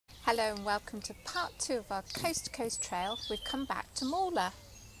Hello and welcome to part 2 of our coast to coast trail. We've come back to Mawla.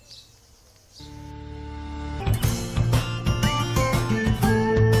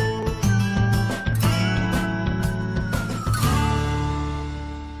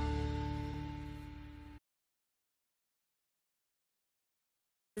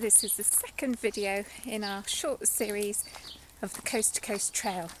 This is the second video in our short series of the coast to coast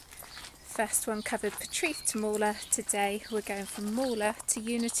trail. First one covered Portreath to Mawla. Today we're going from Mawla to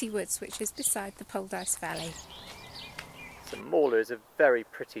Unity Woods, which is beside the Poldice Valley. So Mawla is a very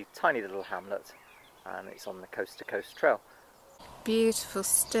pretty tiny little hamlet and it's on the coast to coast trail. Beautiful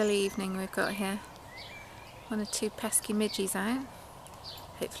still evening we've got here. One or two pesky midges out.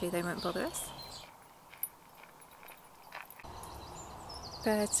 Hopefully they won't bother us.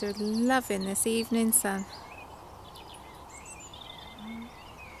 Birds are loving this evening sun.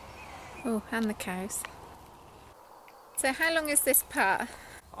 Oh, and the cows. So how long is this part?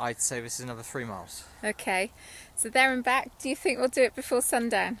 I'd say this is another 3 miles. Okay, so there and back, do you think we'll do it before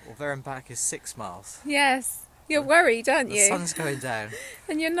sundown? Well, there and back is 6 miles. Yes, you're worried, aren't you? The sun's going down.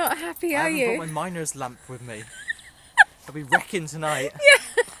 And you're not happy, are you? I haven't got my miner's lamp with me. I'll be wrecking tonight. Yeah.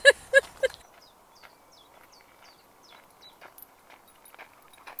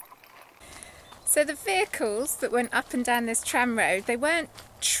 So the vehicles that went up and down this tram road, they weren't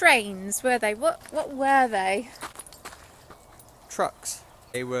trains, were they? What were they? Trucks.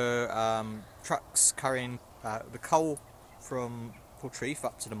 They were trucks carrying the coal from Portreath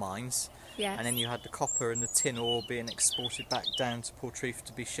up to the mines. Yes. And then you had the copper and the tin ore being exported back down to Portreath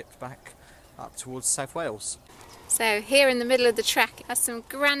to be shipped back up towards South Wales. So here in the middle of the track are some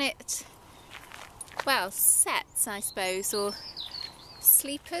granite, well, sets I suppose, or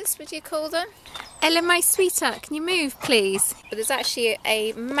sleepers, would you call them? Ella, my sweetheart, can you move please? But there's actually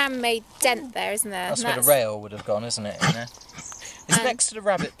a man-made dent there, isn't there? That's where the rail would have gone, isn't it? You know? It's next to the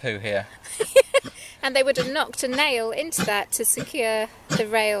rabbit poo here. And they would have knocked a nail into that to secure the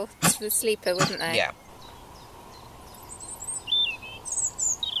rail to the sleeper, wouldn't they? Yeah.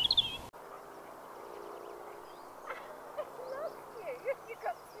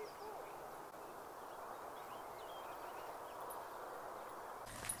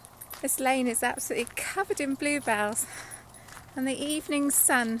 This lane is absolutely covered in bluebells, and the evening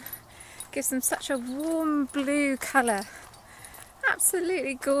sun gives them such a warm blue colour.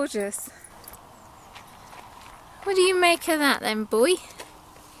 Absolutely gorgeous. What do you make of that then, boy?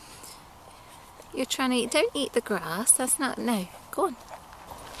 You're trying to eat, don't eat the grass, that's not, no, go on.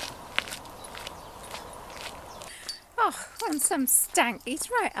 Oh, and some stank,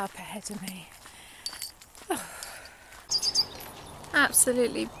 he's right up ahead of me. Oh.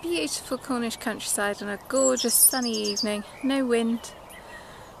 Absolutely beautiful Cornish countryside on a gorgeous sunny evening, no wind.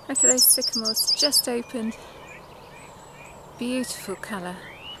 Look at those sycamores just opened. Beautiful colour.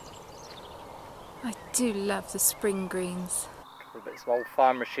 I do love the spring greens. A couple of bits of old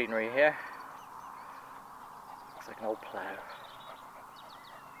farm machinery here. Looks like an old plough.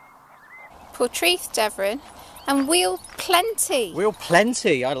 Portreath, Devoran, and wheel plenty. Wheel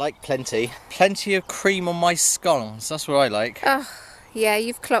plenty, I like plenty. Plenty of cream on my scones, that's what I like. Oh, yeah,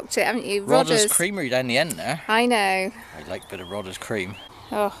 you've clocked it, haven't you? Rodder's Creamery down the end there. I know. I like a bit of Rodder's cream.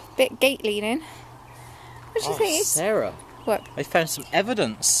 Oh, bit gate leaning. What do you think? Sarah. What? I found some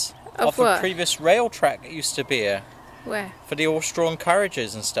evidence Of of what? a previous rail track that used to be here. Where? For the horse-drawn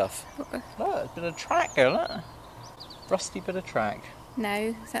carriages and stuff. Look, a bit of track here, look. Rusty bit of track.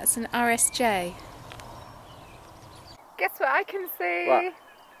 No, that's an RSJ. Guess what I can see? What?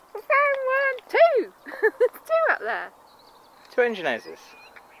 I found one, 2! There's 2 up there. 2 engine houses.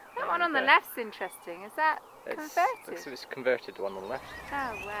 That one on the left's interesting. Is that converted? It's converted, the one on the left.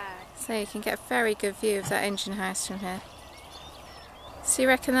 Oh wow. So you can get a very good view of that engine house from here. So you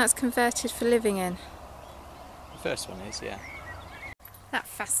reckon that's converted for living in? The first one is, yeah. That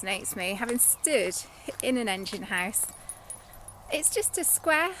fascinates me, having stood in an engine house. It's just a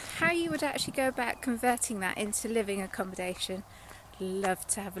square. How you would actually go about converting that into living accommodation. Love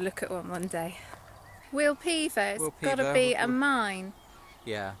to have a look at one day. Wheel Peaver, it's got to be a mine.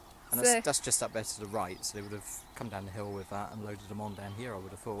 Yeah, and So, that's just up there to the right, so they would have come down the hill with that and loaded them on down here, I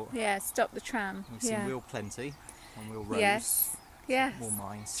would have thought. Yeah, stop the tram. We've seen Wheel Plenty and Wheel Rose. Yes, yes. More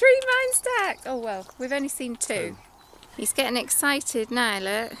mines. 3 mines stacked! Oh well, we've only seen 2. He's getting excited now,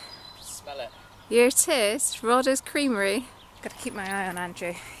 look. Smell it. Here it is, Rodder's Creamery. Got to keep my eye on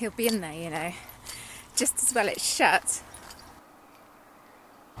Andrew. He'll be in there, you know. Just as well it's shut.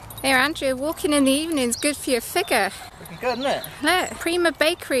 Here, Andrew, walking in the evening's good for your figure. Looking good, isn't it? Look, Prima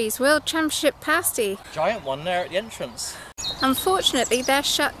Bakeries, World Championship pasty. Giant one there at the entrance. Unfortunately, they're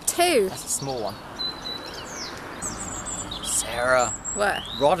shut too. That's a small one. Sarah. What?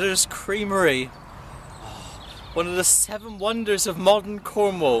 Rodder's Creamery. One of the 7 wonders of modern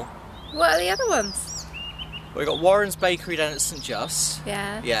Cornwall. What are the other ones? We've got Warren's Bakery down at St Just.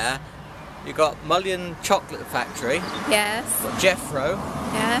 Yeah. Yeah. You've got Mullion Chocolate Factory. Yes. You've got Jeffro.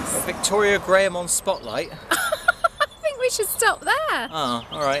 Yes. Got Victoria Graham on Spotlight. I think we should stop there. Oh,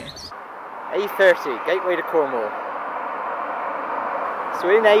 alright. A30, gateway to Cornwall. So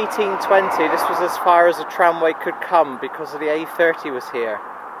in 1820, this was as far as a tramway could come because of the A30 was here.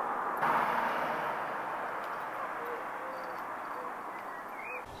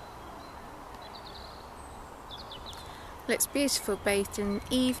 Looks beautiful, bathed in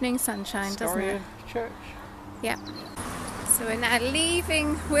evening sunshine, doesn't it? Church. Yep. So we're now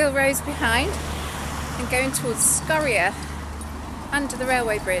leaving Wheelrose behind and going towards Scoria under the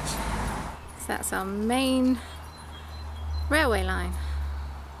railway bridge. So that's our main railway line.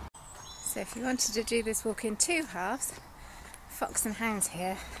 So if you wanted to do this walk in 2 halves, Fox and Hounds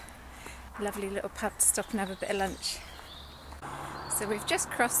here. Lovely little pub to stop and have a bit of lunch. So we've just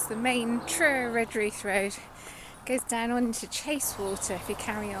crossed the main Truro Redruth road. Goes down on into Chasewater if you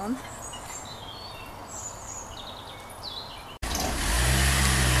carry on.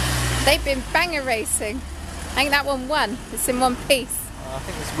 They've been banger racing. I think that one won. It's in one piece. I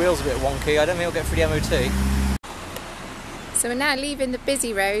think this wheel's a bit wonky. I don't think it'll get through the MOT. So we're now leaving the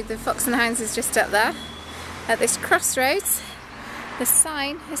busy road. The Fox and Hounds is just up there. At this crossroads, the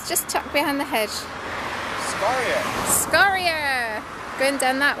sign is just tucked behind the hedge. Scoria. Scoria! Going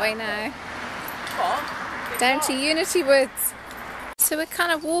down that way now. What? Down to Unity Woods. So we're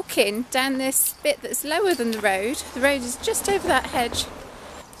kind of walking down this bit that's lower than the road. The road is just over that hedge.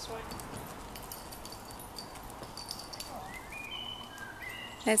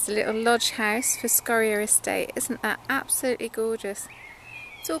 There's the little lodge house for Scoria Estate. Isn't that absolutely gorgeous?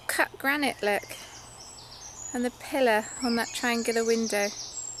 It's all cut granite, look. And the pillar on that triangular window.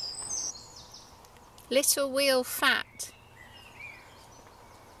 Little Wheel Fat.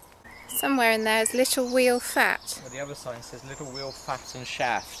 Somewhere in there is Little Wheel Fat. Well, the other sign says Little Wheel Fat and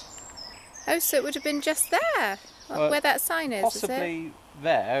Shaft. Oh, so it would have been just there, where that sign is, possibly is it?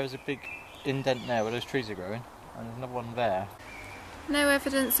 There's a big indent there where those trees are growing, and there's another one there. No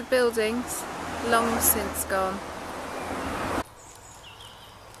evidence of buildings, long since gone.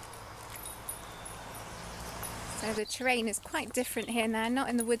 So the terrain is quite different here now, not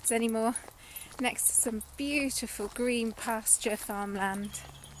in the woods anymore, next to some beautiful green pasture farmland.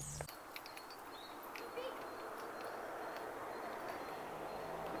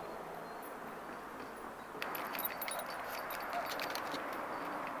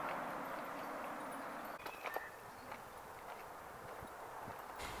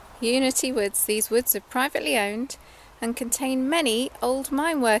 Unity Woods. These woods are privately owned and contain many old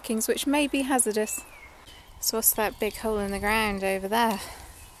mine workings which may be hazardous. So what's that big hole in the ground over there?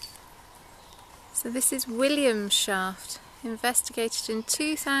 So this is William's shaft, investigated in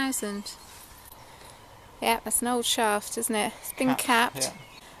 2000. Yeah, that's an old shaft, isn't it? It's been capped.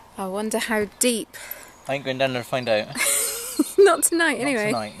 Yeah. I wonder how deep. I ain't going down there to find out. Not tonight,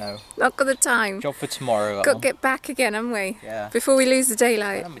 anyway. Not tonight, no. Not got the time. Job for tomorrow. Got to get back again, haven't we? Yeah. Before we lose the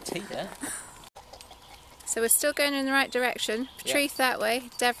daylight. I haven't had tea yet. So we're still going in the right direction. Portreath that way,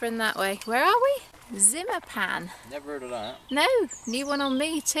 Devoran that way. Where are we? Zimmerpan. Never heard of that. No, new one on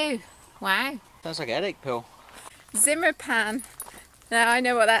me too. Wow. Sounds like a headache pill. Zimmerpan. Now I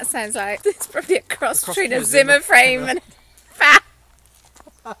know what that sounds like. It's probably a cross between a Zimmer frame and fat.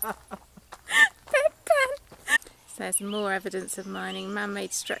 So there's more evidence of mining,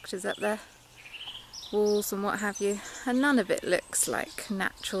 man-made structures up there, walls and what have you, and none of it looks like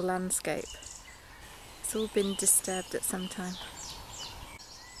natural landscape. It's all been disturbed at some time.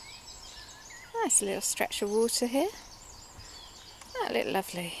 Nice little stretch of water here. That looked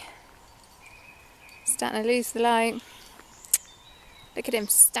lovely. Starting to lose the light. Look at him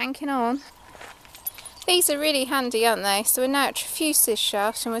stanking on. These are really handy, aren't they? So we're now at Trefusis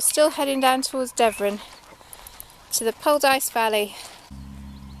shaft and we're still heading down towards Devoran to the Poldice Valley.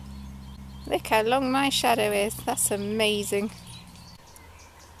 Look how long my shadow is. That's amazing.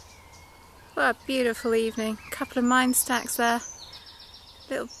 What a beautiful evening. A couple of mine stacks there.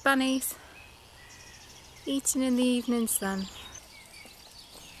 Little bunnies eating in the evening sun.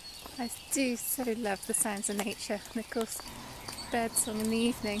 I do so love the sounds of nature, and of course birdsong in the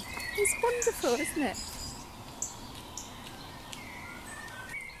evening. It's wonderful, isn't it?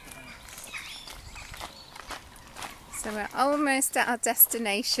 So we're almost at our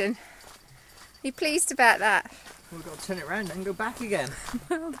destination. Are you pleased about that? We've got to turn it around and go back again.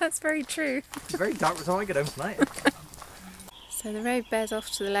 Well, that's very true. It's very dark by the time I get home tonight. So the road bears off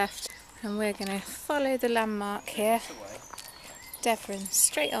to the left and we're going to follow the landmark here. Devoran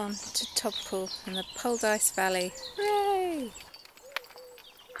straight on to Topical in the Poldice Valley. Hooray!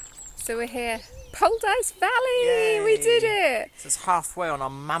 So we're here. Poldice Valley! Yay! We did it! So it's halfway on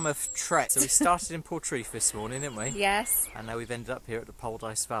our mammoth trek. So we started in Portreath this morning, didn't we? Yes. And now we've ended up here at the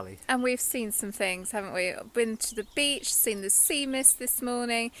Poldice Valley. And we've seen some things, haven't we? Been to the beach, seen the sea mist this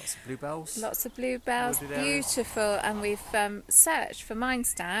morning. Lots of bluebells. Lots of bluebells, Wooded area. beautiful. And we've searched for mine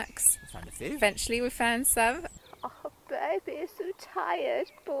stacks. We found a few. Eventually we found some. Oh, baby, you're so tired,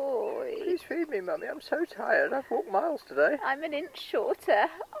 boy. Please feed me, Mummy. I'm so tired. I've walked miles today. I'm an inch shorter.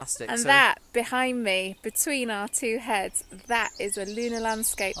 Fantastic. And So- that behind me, between our two heads, that is a lunar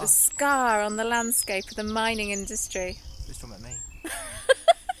landscape, the scar on the landscape of the mining industry. Who's talking about me?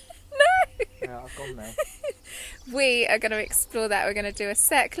 No! Yeah, I've gone now. We are going to explore that. We're going to do a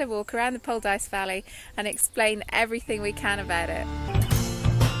circular walk around the Poldice Valley and explain everything we can about it.